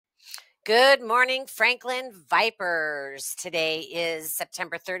Good morning, Franklin Vipers. Today is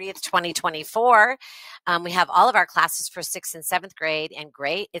September 30th, 2024. We have all of our classes for 6th and 7th grade, and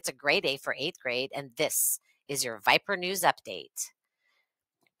it's a great day for 8th grade, and this is your Viper News Update.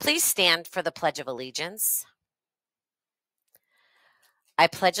 Please stand for the Pledge of Allegiance. I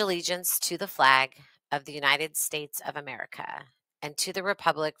pledge allegiance to the flag of the United States of America and to the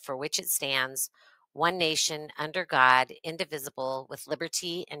republic for which it stands, one nation, under God, indivisible, with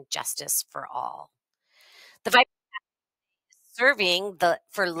liberty and justice for all. The Viper serving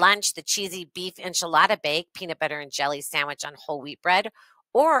for lunch the cheesy beef enchilada bake, peanut butter and jelly sandwich on whole wheat bread,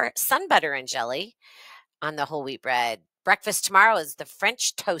 or sun butter and jelly on the whole wheat bread. Breakfast tomorrow is the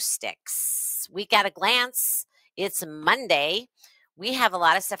French toast sticks. Week at a glance, it's Monday. We have a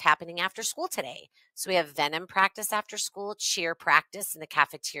lot of stuff happening after school today. So we have Venom practice after school, cheer practice in the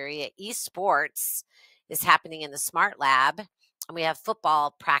cafeteria, esports is happening in the Smart Lab, and we have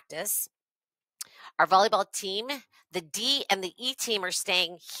football practice. Our volleyball team, the D and the E team, are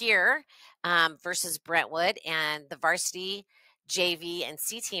staying here versus Brentwood, and the varsity JV and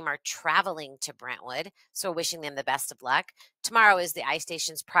C team are traveling to Brentwood. So we're wishing them the best of luck. Tomorrow is the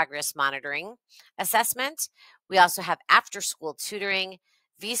iStation's progress monitoring assessment. We also have after school tutoring,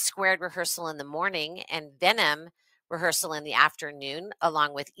 V squared rehearsal in the morning, and Venom rehearsal in the afternoon,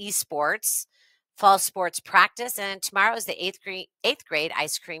 along with esports, fall sports practice, and tomorrow is the eighth grade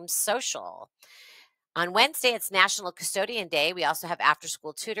ice cream social. On Wednesday, it's National Custodian Day. We also have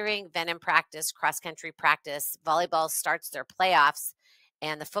after-school tutoring, Venom practice, cross-country practice. Volleyball starts their playoffs,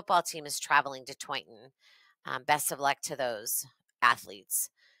 and the football team is traveling to Toynton. Best of luck to those athletes.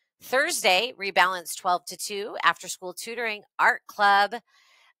 Thursday, Rebalance 12 to 2, after-school tutoring, art club,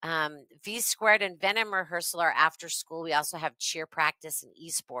 V squared and Venom rehearsal are after school. We also have cheer practice and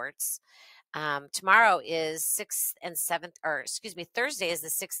esports. Tomorrow is Thursday is the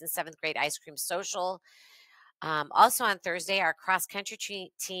 6th and 7th grade ice cream social. Also on Thursday, our cross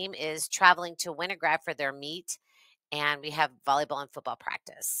country team is traveling to Winograd for their meet, and we have volleyball and football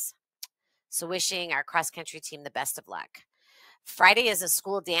practice. So wishing our cross country team the best of luck. Friday is a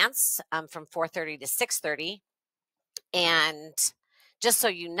school dance from 4:30 to 6:30. And just so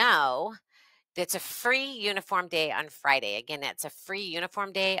you know, it's a free uniform day on Friday. Again, it's a free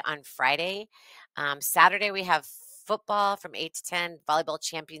uniform day on Friday. Saturday, we have football from 8 to 10, volleyball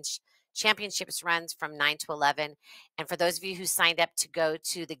championships runs from 9 to 11. And for those of you who signed up to go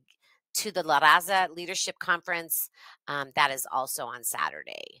to the La Raza Leadership Conference, that is also on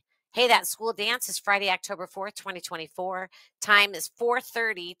Saturday. Hey, that school dance is Friday, October 4th, 2024. Time is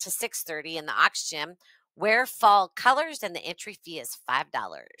 4:30 to 6:30 in the Aux Gym. Wear fall colors, and the entry fee is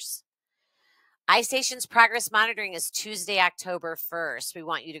 $5. iStation's progress monitoring is Tuesday, October 1st. We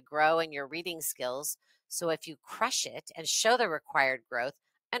want you to grow in your reading skills. So if you crush it and show the required growth,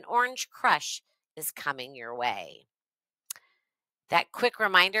 an orange crush is coming your way. That quick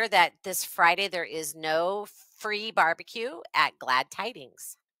reminder that this Friday there is no free barbecue at Glad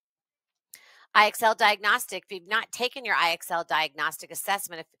Tidings. IXL Diagnostic. If you've not taken your IXL Diagnostic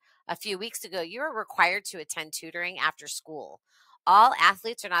assessment a few weeks ago, you are required to attend tutoring after school. All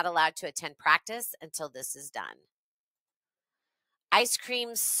athletes are not allowed to attend practice until this is done. Ice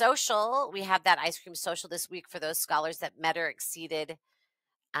cream social. We have that ice cream social this week for those scholars that met or exceeded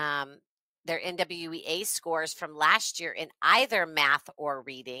their NWEA scores from last year in either math or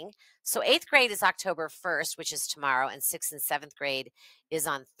reading. So 8th grade is October 1st, which is tomorrow, and 6th and 7th grade is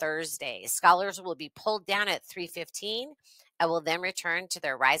on Thursday. Scholars will be pulled down at 3:15 and will then return to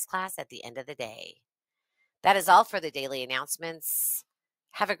their RISE class at the end of the day. That is all for the daily announcements.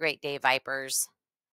 Have a great day, Vipers.